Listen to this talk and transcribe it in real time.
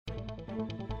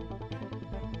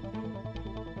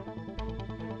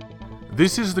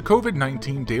This is the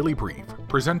COVID-19 Daily Brief,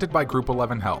 presented by Group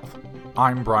 11 Health.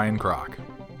 I'm Brian Kroc.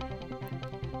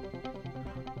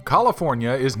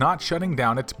 California is not shutting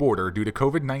down its border due to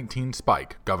COVID-19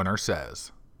 spike, governor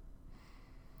says.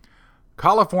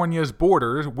 California's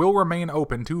borders will remain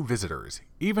open to visitors,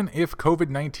 even if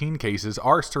COVID-19 cases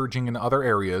are surging in other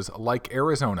areas like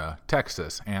Arizona,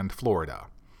 Texas, and Florida.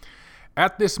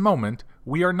 At this moment,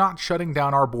 we are not shutting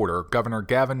down our border, Governor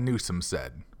Gavin Newsom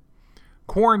said.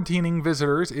 Quarantining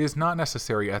visitors is not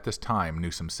necessary at this time,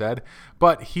 Newsom said,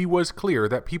 but he was clear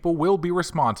that people will be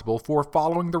responsible for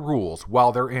following the rules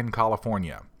while they're in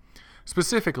California,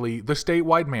 specifically the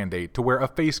statewide mandate to wear a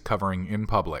face covering in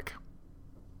public.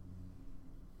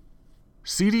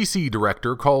 CDC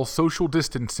director calls social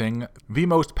distancing the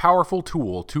most powerful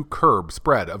tool to curb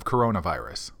spread of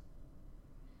coronavirus.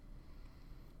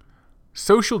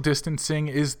 Social distancing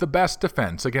is the best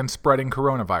defense against spreading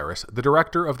coronavirus, the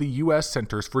director of the U.S.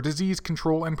 Centers for Disease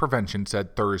Control and Prevention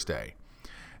said Thursday.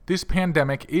 This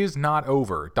pandemic is not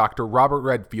over, Dr. Robert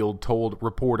Redfield told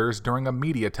reporters during a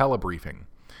media telebriefing.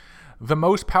 The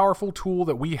most powerful tool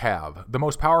that we have, the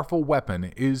most powerful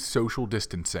weapon, is social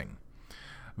distancing.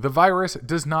 The virus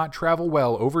does not travel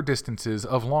well over distances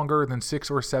of longer than 6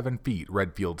 or 7 feet,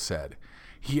 Redfield said.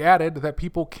 He added that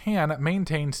people can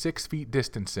maintain 6 feet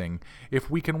distancing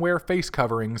if we can wear face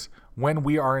coverings when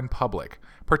we are in public,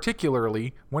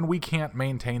 particularly when we can't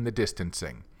maintain the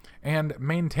distancing, and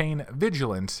maintain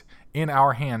vigilance in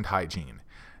our hand hygiene.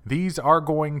 These are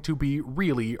going to be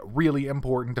really, really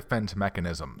important defense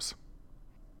mechanisms.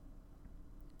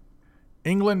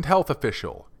 England health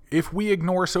official: if we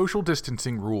ignore social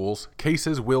distancing rules,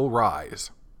 cases will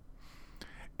rise.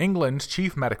 England's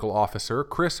chief medical officer,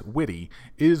 Chris Whitty,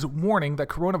 is warning that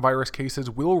coronavirus cases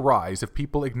will rise if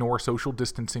people ignore social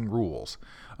distancing rules.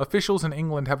 Officials in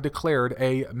England have declared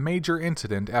a major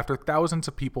incident after thousands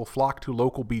of people flocked to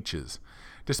local beaches.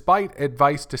 Despite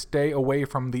advice to stay away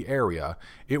from the area,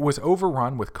 it was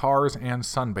overrun with cars and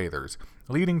sunbathers,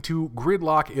 leading to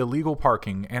gridlock, illegal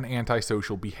parking, and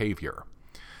antisocial behavior.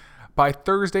 By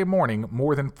Thursday morning,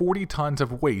 more than 40 tons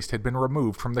of waste had been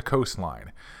removed from the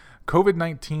coastline.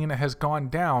 COVID-19 has gone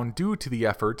down due to the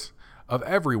efforts of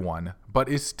everyone, but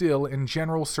is still in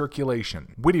general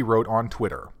circulation, Whitty wrote on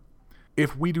Twitter.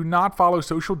 If we do not follow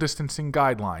social distancing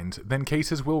guidelines, then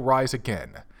cases will rise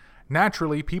again.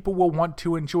 Naturally, people will want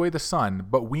to enjoy the sun,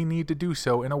 but we need to do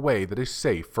so in a way that is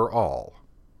safe for all.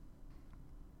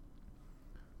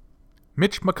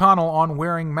 Mitch McConnell on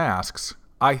wearing masks: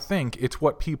 I think it's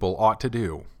what people ought to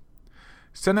do.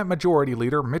 Senate Majority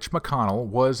Leader Mitch McConnell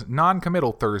was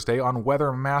non-committal Thursday on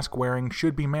whether mask wearing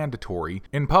should be mandatory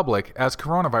in public as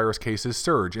coronavirus cases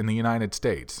surge in the United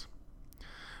States.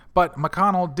 But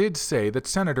McConnell did say that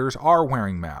senators are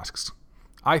wearing masks.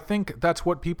 I think that's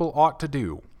what people ought to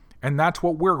do, and that's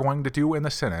what we're going to do in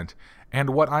the Senate,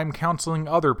 and what I'm counseling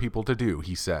other people to do,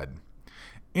 he said.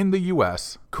 In the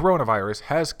U.S., coronavirus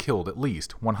has killed at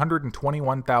least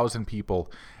 121,000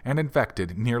 people and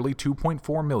infected nearly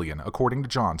 2.4 million, according to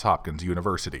Johns Hopkins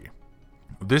University.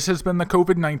 This has been the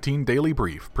COVID-19 Daily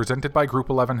Brief, presented by Group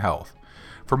 11 Health.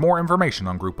 For more information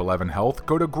on Group 11 Health,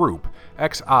 go to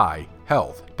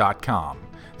groupxihealth.com.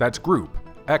 That's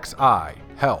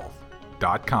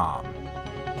groupxihealth.com.